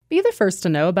Be the first to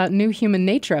know about new Human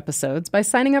Nature episodes by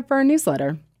signing up for our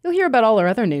newsletter. You'll hear about all our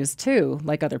other news too,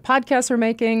 like other podcasts we're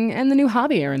making and the new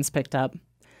hobby Aaron's picked up.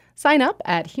 Sign up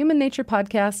at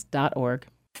humannaturepodcast.org.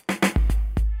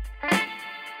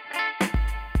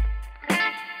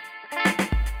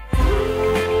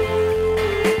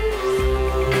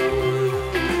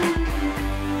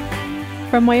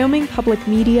 From Wyoming Public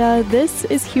Media, this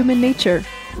is Human Nature,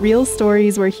 real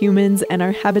stories where humans and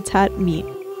our habitat meet.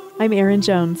 I'm Erin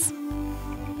Jones.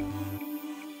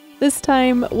 This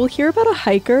time, we'll hear about a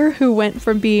hiker who went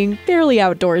from being fairly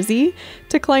outdoorsy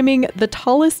to climbing the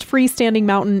tallest freestanding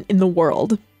mountain in the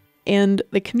world, and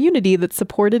the community that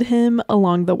supported him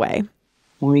along the way.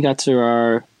 When we got to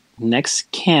our next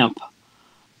camp,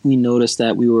 we noticed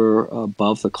that we were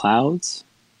above the clouds.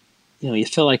 You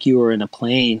feel like you were in a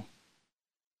plane.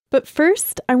 But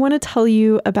first, I want to tell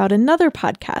you about another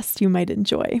podcast you might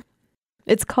enjoy.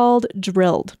 It's called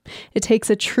Drilled. It takes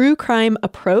a true crime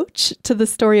approach to the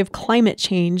story of climate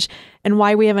change and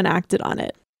why we haven't acted on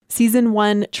it. Season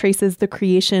 1 traces the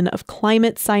creation of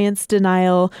climate science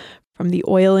denial from the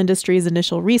oil industry's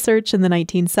initial research in the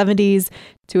 1970s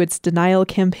to its denial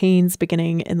campaigns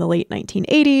beginning in the late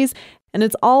 1980s, and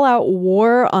its all-out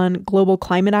war on global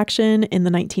climate action in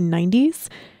the 1990s.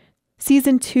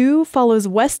 Season 2 follows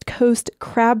West Coast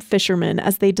crab fishermen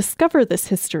as they discover this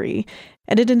history,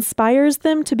 and it inspires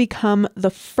them to become the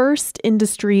first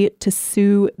industry to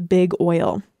sue big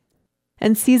oil.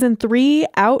 And Season 3,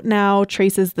 out now,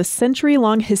 traces the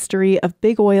century-long history of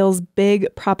big oil's big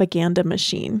propaganda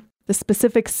machine, the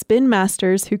specific spin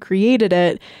masters who created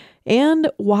it, and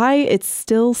why it's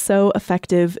still so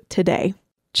effective today.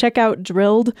 Check out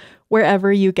Drilled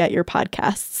wherever you get your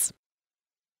podcasts.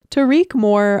 Tariq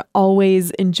Moore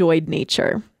always enjoyed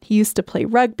nature. He used to play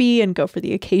rugby and go for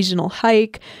the occasional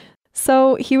hike,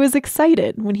 so he was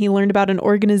excited when he learned about an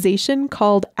organization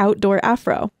called Outdoor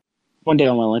Afro. One day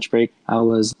on my lunch break, I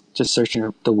was just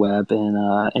searching the web and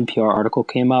an NPR article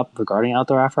came up regarding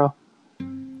Outdoor Afro.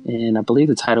 And I believe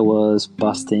the title was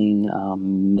Busting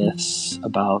Myths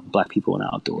About Black People in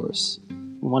Outdoors.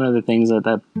 One of the things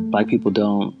that Black people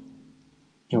don't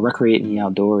recreate in the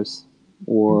outdoors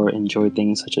or enjoy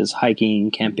things such as hiking,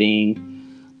 camping,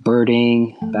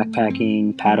 birding,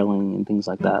 backpacking, paddling, and things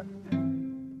like that.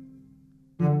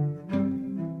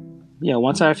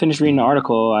 Once I finished reading the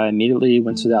article, I immediately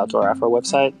went to the Outdoor Afro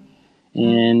website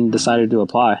and decided to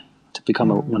apply to become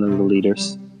one of the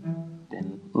leaders.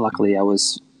 And luckily, I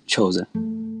was chosen.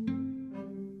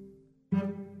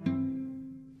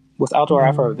 With Outdoor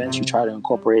Afro events, you try to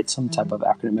incorporate some type of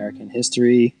African American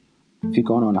history. If you're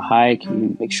going on a hike,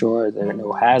 you make sure there are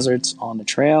no hazards on the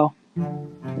trail,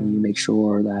 and you make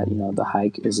sure that the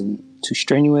hike isn't too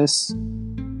strenuous.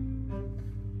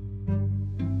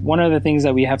 One of the things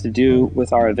that we have to do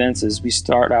with our events is we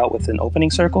start out with an opening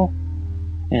circle,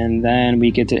 and then we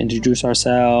get to introduce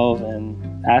ourselves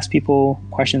and ask people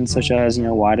questions such as,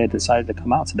 why they decided to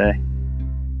come out today.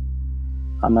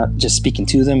 I'm not just speaking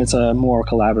to them. It's a more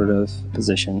collaborative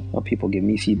position where people give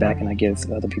me feedback and I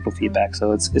give other people feedback.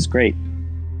 So it's great.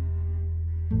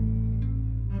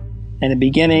 In the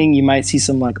beginning, you might see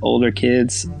some older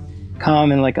kids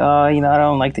come and I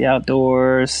don't like the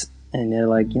outdoors. And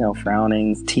they're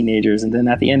frowning, teenagers. And then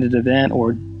at the end of the event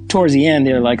or towards the end,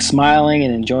 they're smiling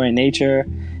and enjoying nature.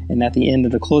 And at the end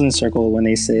of the closing circle, when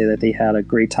they say that they had a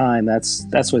great time, that's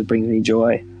what brings me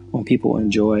joy, when people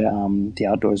enjoy the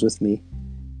outdoors with me.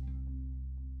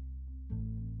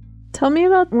 Tell me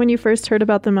about when you first heard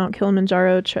about the Mount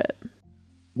Kilimanjaro trip.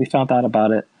 We found out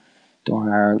about it during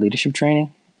our leadership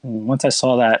training. And once I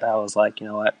saw that, I was like, you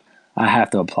know what? I have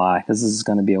to apply because this is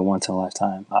going to be a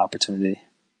once-in-a-lifetime opportunity.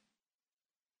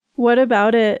 What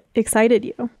about it excited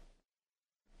you?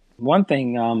 One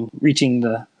thing, reaching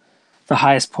the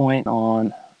highest point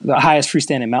on the highest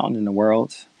freestanding mountain in the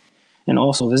world, and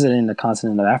also visiting the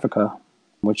continent of Africa,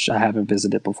 which I haven't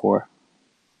visited before,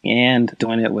 and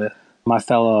doing it with my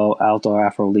fellow Outdoor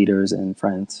Afro leaders and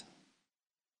friends.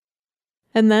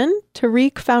 And then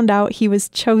Tariq found out he was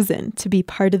chosen to be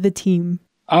part of the team.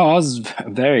 Oh, I was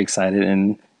very excited.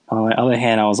 And on the other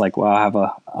hand, I was like, well, I have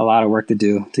a lot of work to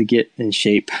do to get in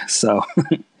shape. So,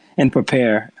 and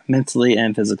prepare mentally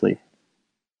and physically.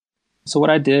 So what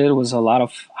I did was a lot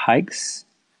of hikes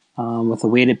with a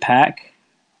weighted pack.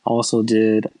 I also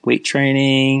did weight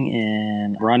training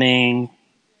and running,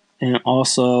 and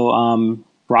also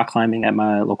rock climbing at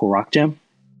my local rock gym.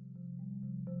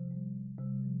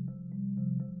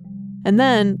 And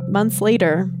then, months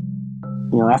later,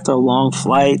 after a long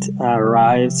flight, I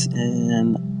arrived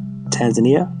in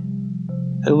Tanzania.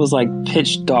 It was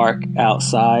pitch dark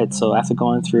outside, so after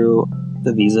going through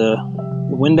the visa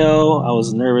the window. I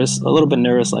was nervous, a little bit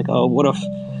nervous, like, oh, what if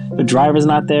the driver's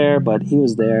not there? But he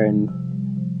was there, and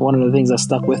one of the things that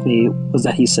stuck with me was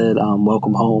that he said,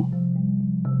 welcome home.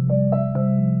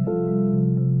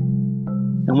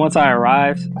 And once I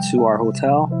arrived to our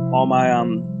hotel, all my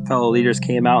fellow leaders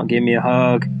came out and gave me a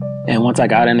hug. And once I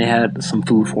got in, they had some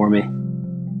food for me.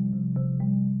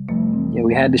 Yeah,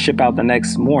 we had to ship out the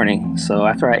next morning. So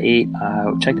after I ate,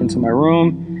 I checked into my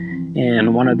room,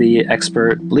 and one of the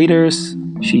expert leaders,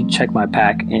 she checked my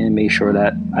pack and made sure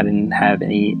that I didn't have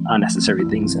any unnecessary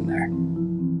things in there.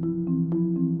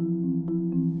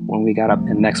 When we got up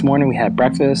the next morning, we had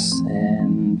breakfast,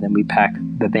 and then we packed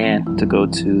the van to go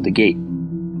to the gate.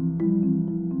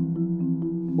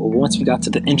 Well, once we got to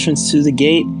the entrance to the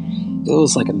gate, it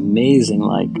was like amazing.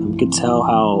 Like, you could tell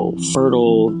how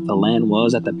fertile the land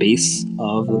was at the base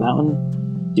of the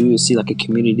mountain. You would see like a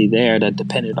community there that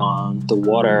depended on the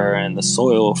water and the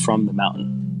soil from the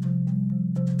mountain.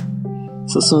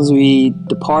 So as soon as we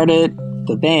departed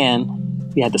the van,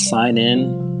 we had to sign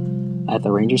in at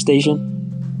the ranger station.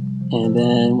 And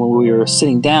then when we were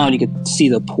sitting down, you could see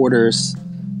the porters.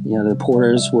 You know, the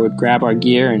porters would grab our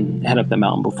gear and head up the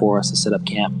mountain before us to set up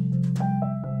camp.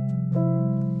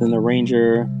 Then the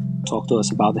ranger talked to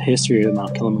us about the history of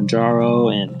Mount Kilimanjaro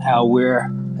and how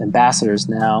we're ambassadors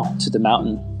now to the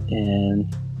mountain and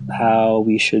how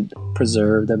we should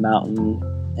preserve the mountain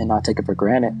and not take it for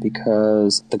granted,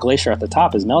 because the glacier at the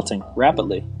top is melting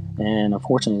rapidly, and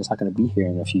unfortunately it's not going to be here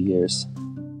in a few years.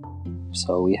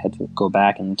 So we had to go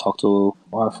back and talk to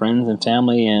our friends and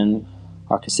family and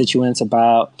our constituents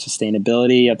about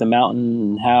sustainability of the mountain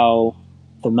and how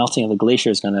the melting of the glacier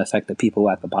is going to affect the people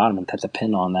at the bottom and that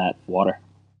depend on that water.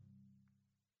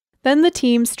 Then the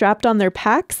team strapped on their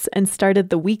packs and started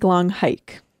the week-long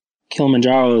hike.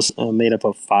 Kilimanjaro is made up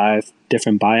of 5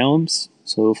 different biomes,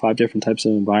 so 5 different types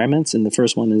of environments, and the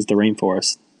first one is the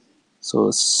rainforest. So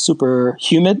it's super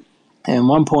humid, and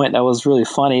one point that was really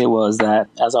funny was that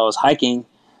as I was hiking,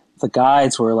 the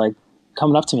guides were like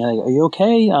coming up to me like, "Are you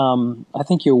okay? I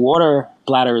think your water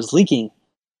bladder is leaking."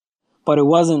 But it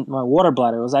wasn't my water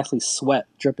bladder. It was actually sweat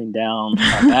dripping down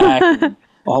my back and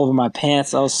all over my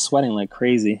pants. I was sweating like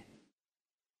crazy.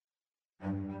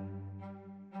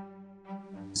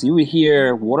 So you would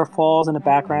hear waterfalls in the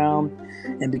background.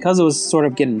 And because it was sort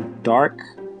of getting dark,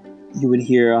 you would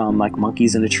hear like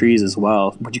monkeys in the trees as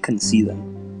well, but you couldn't see them.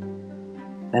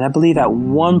 And I believe at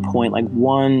one point, like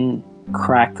one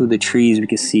crack through the trees, we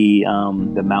could see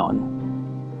the mountain.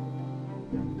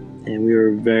 And we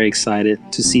were very excited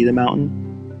to see the mountain.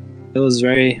 It was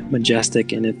very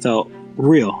majestic and it felt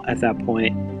real at that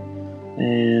point.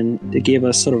 And it gave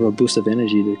us sort of a boost of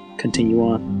energy to continue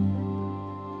on.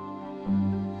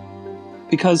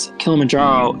 Because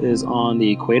Kilimanjaro is on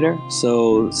the equator,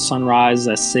 so sunrise is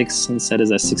at 6, sunset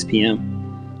is at 6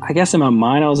 p.m. I guess in my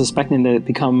mind I was expecting it to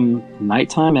become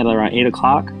nighttime at around 8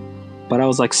 o'clock. But I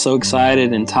was like so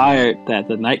excited and tired that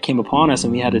the night came upon us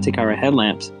and we had to take our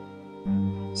headlamps.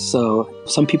 So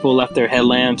some people left their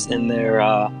headlamps in their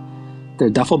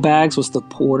duffel bags, which the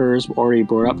porters already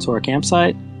brought up to our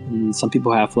campsite. And some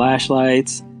people have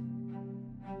flashlights.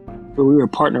 But we were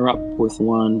partnered up with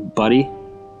one buddy.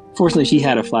 Fortunately, she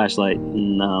had a flashlight,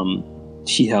 and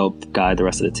she helped guide the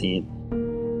rest of the team.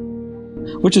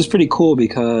 Which is pretty cool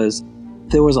because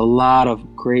there was a lot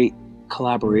of great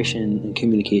collaboration and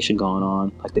communication going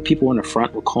on. Like the people in the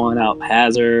front were calling out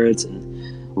hazards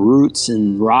and roots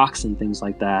and rocks and things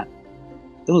like that.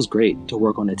 It was great to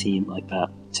work on a team like that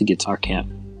to get to our camp.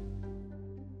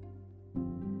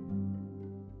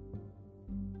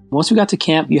 Once we got to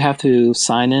camp, you have to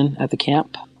sign in at the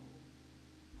camp.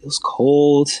 It was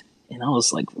cold and I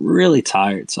was like really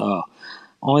tired. So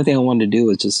only thing I wanted to do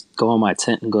was just go in my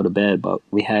tent and go to bed, but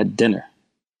we had dinner.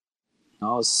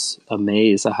 I was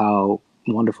amazed at how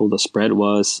wonderful the spread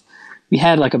was. We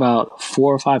had like about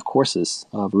 4 or 5 courses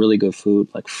of really good food,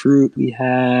 like fruit we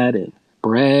had and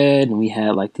bread, and we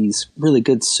had like these really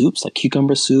good soups, like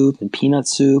cucumber soup and peanut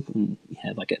soup, and we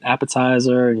had like an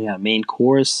appetizer and you had a main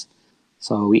course.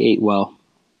 So we ate well.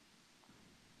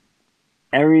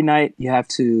 Every night you have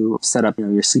to set up,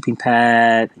 your sleeping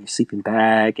pad, your sleeping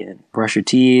bag, and brush your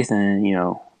teeth and,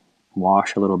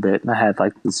 wash a little bit. And I had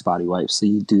like these body wipes. So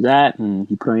you do that and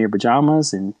you put on your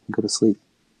pajamas and you go to sleep.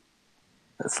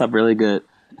 I slept really good.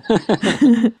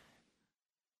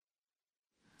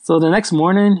 So the next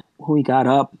morning when we got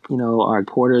up, our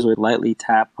porters would lightly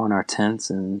tap on our tents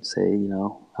and say,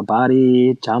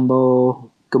 Habari,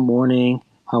 Jambo, good morning.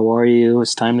 How are you?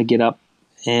 It's time to get up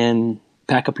and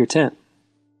pack up your tent.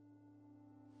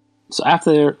 So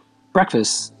after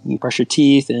breakfast, you brush your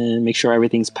teeth and make sure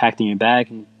everything's packed in your bag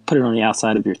and put it on the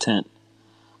outside of your tent.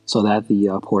 so that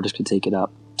the porters could take it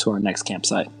up to our next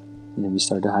campsite. And then we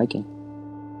started hiking.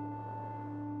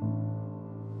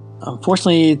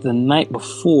 Unfortunately, the night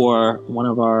before, one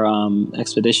of our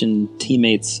expedition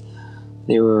teammates,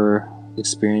 they were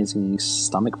experiencing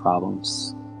stomach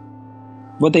problems.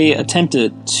 What they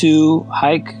attempted to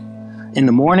hike in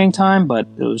the morning time, but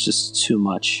it was just too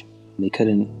much. They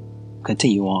couldn't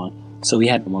continue on. So we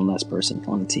had one less person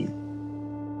on the team.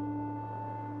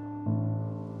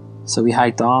 So we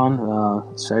hiked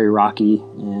on. It's very rocky,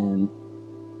 and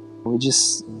we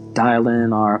just dialed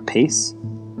in our pace,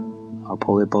 our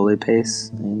pole pace,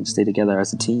 and stay together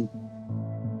as a team.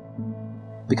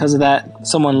 Because of that,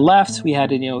 someone left. We had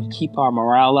to, keep our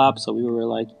morale up. So we were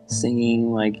like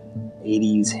singing like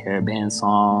 80s hairband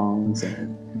songs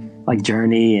and like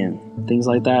Journey and things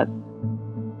like that.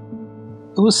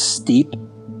 It was steep.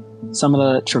 Some of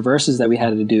the traverses that we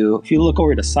had to do, if you look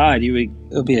over the side, it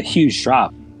would be a huge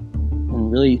drop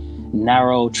and really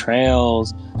narrow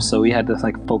trails. So we had to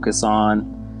like focus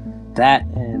on that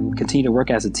and continue to work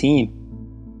as a team.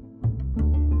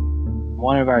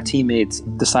 One of our teammates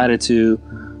decided to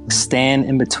stand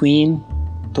in between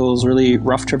those really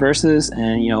rough traverses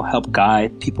and help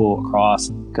guide people across,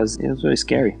 because it was really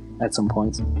scary at some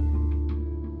points.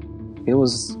 It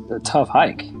was a tough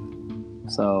hike,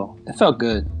 so it felt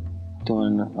good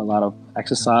doing a lot of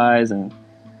exercise and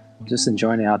just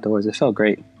enjoying the outdoors. It felt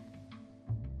great.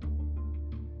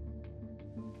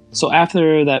 So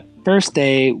after that first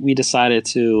day, we decided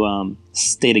to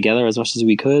stay together as much as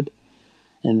we could.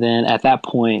 And then at that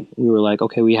point, we were like,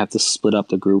 okay, we have to split up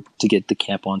the group to get to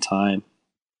camp on time.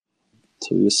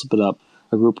 So we would split up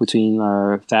a group between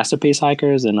our faster pace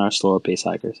hikers and our slower pace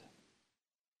hikers.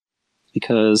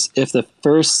 Because if the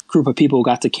first group of people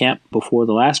got to camp before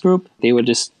the last group, they would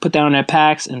just put down their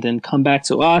packs and then come back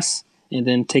to us and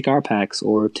then take our packs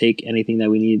or take anything that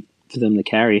we need for them to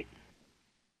carry.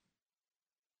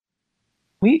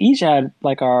 We each had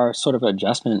like our sort of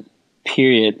adjustment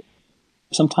period.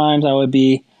 Sometimes I would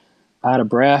be out of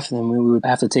breath and we would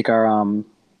have to take our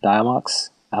Diamox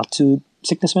altitude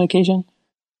sickness medication.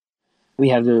 We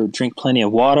had to drink plenty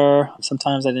of water.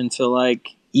 Sometimes I didn't feel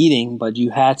like eating, but you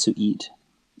had to eat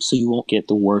so you won't get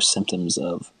the worst symptoms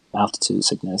of altitude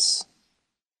sickness.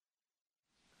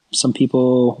 Some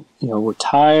people, were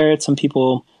tired. Some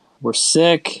people were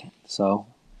sick. So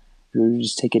we would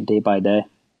just take it day by day.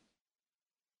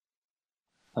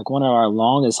 Like one of our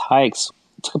longest hikes,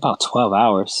 it took about 12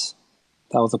 hours.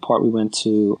 That was the part we went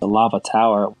to the Lava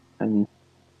Tower, and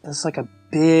it's like a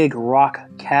big rock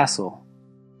castle.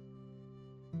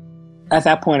 At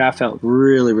that point, I felt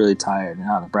really, really tired and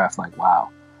out of breath. Like, wow,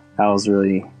 that was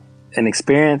really an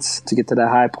experience to get to that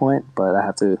high point, but I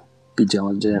have to be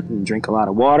diligent and drink a lot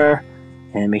of water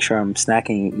and make sure I'm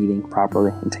snacking and eating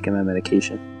properly and taking my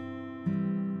medication.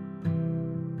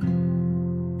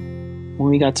 When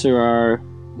we got to our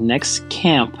next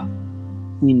camp,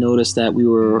 we noticed that we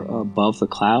were above the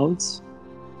clouds.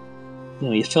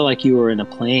 You feel like you were in a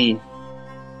plane.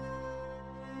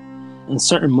 On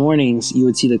certain mornings, you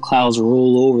would see the clouds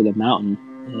roll over the mountain,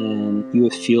 and you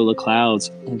would feel the clouds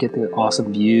and get the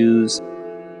awesome views.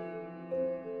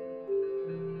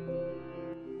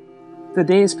 The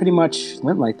days pretty much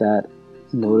went like that.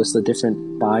 You notice the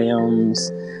different biomes.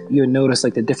 You would notice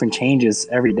like the different changes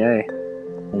every day,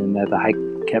 and that the hike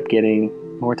kept getting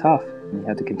more tough. We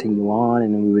had to continue on,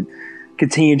 and then we would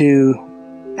continue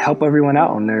to help everyone out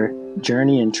on their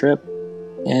journey and trip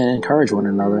and encourage one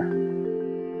another.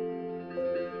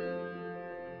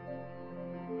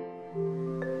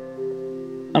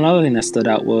 Another thing that stood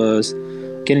out was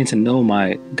getting to know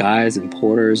my guides and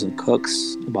porters and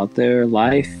cooks about their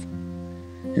life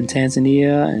in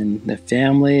Tanzania and their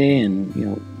family, and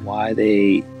why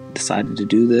they decided to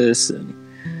do this.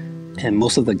 And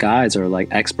most of the guides are like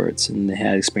experts, and they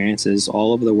had experiences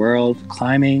all over the world,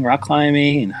 climbing, rock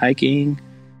climbing, and hiking.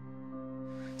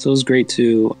 So it was great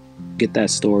to get that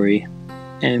story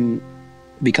and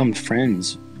become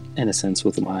friends, in a sense,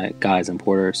 with my guides and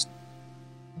porters.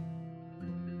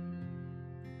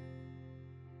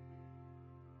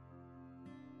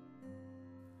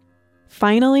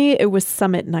 Finally, it was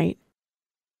summit night.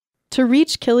 To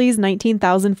reach Kili's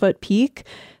 19,000-foot peak,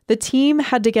 the team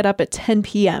had to get up at 10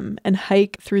 p.m. and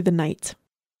hike through the night.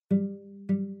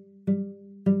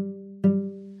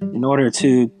 In order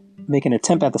to make an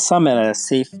attempt at the summit at a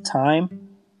safe time,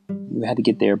 you had to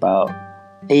get there about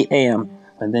 8 a.m.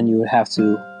 and then you would have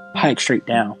to hike straight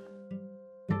down.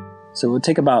 So it would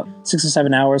take about 6 or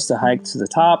 7 hours to hike to the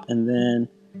top, and then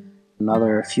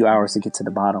another few hours to get to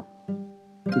the bottom,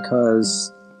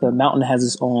 because the mountain has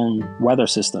its own weather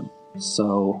system.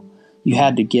 So you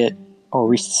had to get or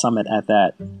reach the summit at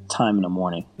that time in the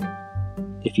morning.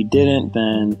 If you didn't,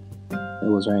 then it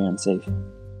was very unsafe.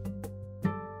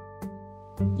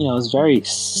 I was very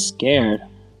scared,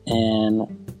 and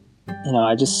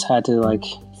I just had to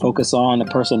focus on the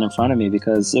person in front of me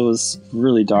because it was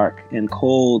really dark and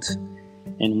cold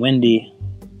and windy.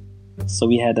 So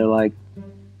we had to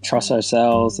trust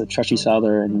ourselves, to trust each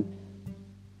other. And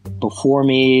before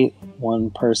me,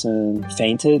 one person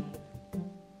fainted.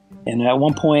 And at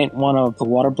one point, one of the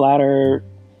water bladder,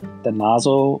 the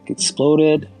nozzle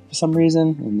exploded for some reason.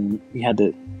 And then we had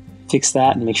to fix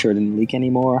that and make sure it didn't leak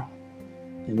anymore.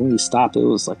 And when we stopped, it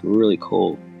was really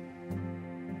cold.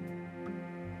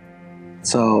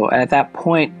 So at that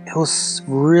point, it was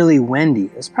really windy.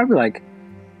 It was probably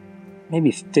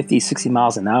maybe 50, 60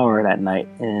 miles an hour that night.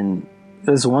 And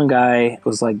this one guy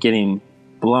was getting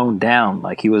blown down,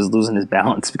 he was losing his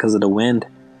balance because of the wind.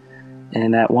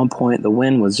 And at one point, the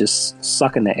wind was just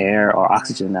sucking the air or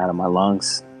oxygen out of my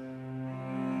lungs.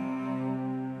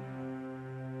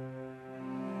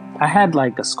 I had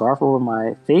a scarf over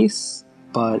my face,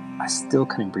 but I still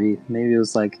couldn't breathe. Maybe it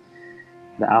was the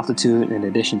altitude in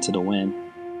addition to the wind.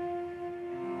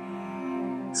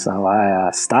 So I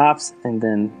stopped and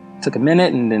then took a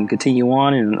minute and then continue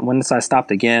on. And once I stopped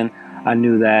again, I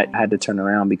knew that I had to turn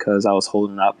around because I was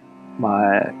holding up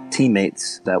my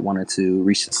teammates that wanted to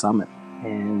reach the summit,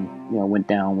 and went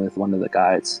down with one of the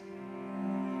guides,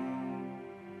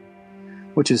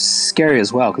 which is scary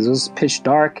as well because it was pitch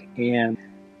dark, and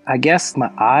I guess my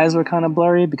eyes were kind of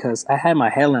blurry because I had my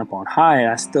headlamp on high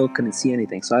and I still couldn't see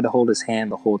anything, so I had to hold his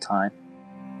hand the whole time.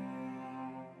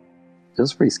 It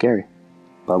was pretty scary,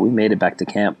 but we made it back to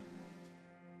camp.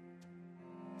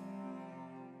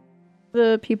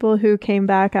 The people who came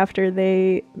back after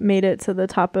they made it to the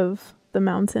top of the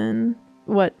mountain,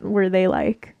 what were they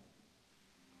like?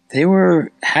 They were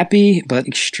happy, but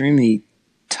extremely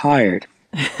tired.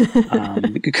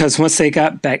 Because once they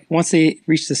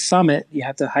reached the summit, you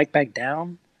have to hike back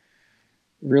down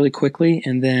really quickly.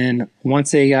 And then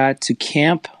once they got to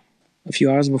camp a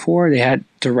few hours before, they had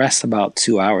to rest about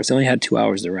 2 hours. They only had 2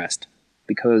 hours to rest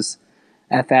because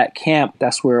at that camp,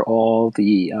 that's where all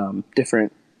the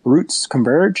different routes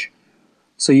converge.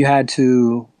 So you had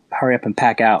to hurry up and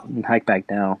pack out and hike back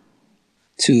down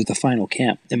to the final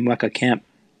camp, Mweka Camp,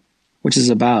 which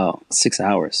is about 6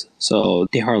 hours. So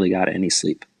they hardly got any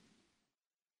sleep.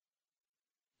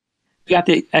 We got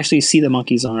to actually see the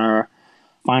monkeys on our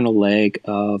final leg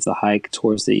of the hike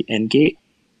towards the end gate.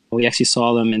 We actually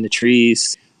saw them in the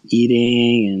trees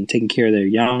eating and taking care of their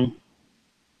young.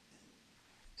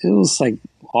 It was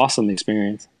awesome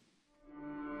experience.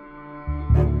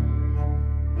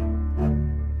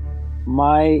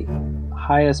 My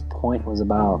highest point was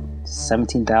about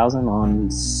 17,000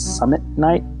 on summit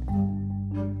night.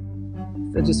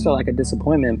 It just felt like a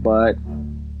disappointment, but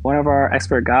one of our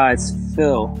expert guides,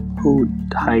 Phil, who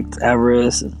hiked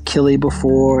Everest and Kili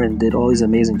before and did all these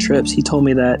amazing trips, he told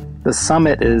me that the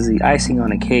summit is the icing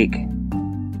on a cake.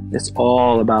 It's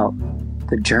all about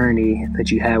the journey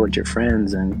that you had with your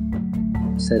friends, and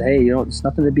said, hey, it's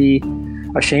nothing to be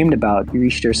ashamed about. You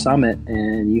reached your summit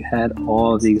and you had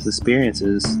all of these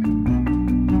experiences.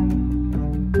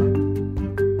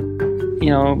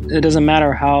 It doesn't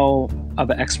matter how of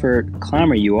an expert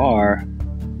climber you are,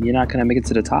 you're not going to make it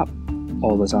to the top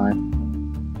all the time.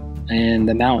 And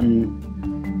the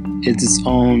mountain is its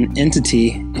own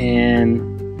entity,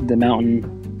 and the mountain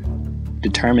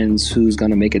determines who's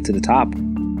going to make it to the top.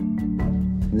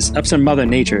 It's up to Mother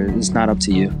Nature. It's not up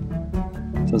to you.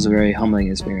 So it was a very humbling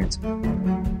experience.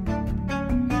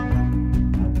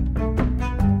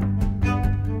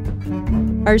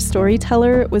 Our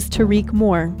storyteller was Tariq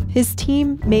Moore. His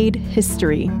team made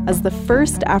history as the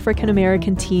first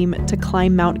African-American team to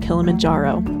climb Mount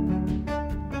Kilimanjaro.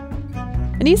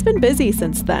 And he's been busy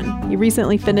since then. He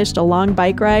recently finished a long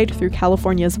bike ride through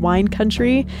California's wine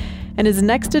country, and his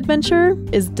next adventure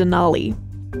is Denali.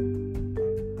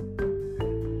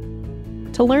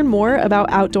 To learn more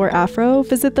about Outdoor Afro,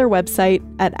 visit their website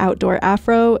at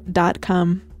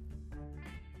outdoorafro.com.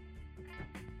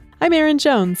 I'm Erin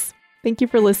Jones. Thank you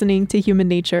for listening to Human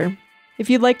Nature. If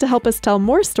you'd like to help us tell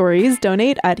more stories,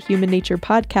 donate at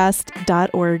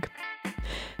humannaturepodcast.org.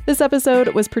 This episode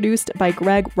was produced by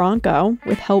Greg Ronco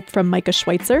with help from Micah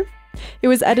Schweitzer. It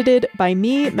was edited by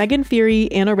me, Megan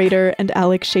Feary, Anna Rader, and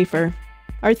Alex Schaefer.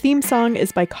 Our theme song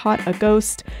is by Caught a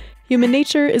Ghost. Human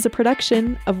Nature is a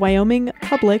production of Wyoming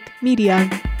Public Media.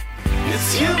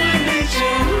 It's human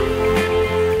nature.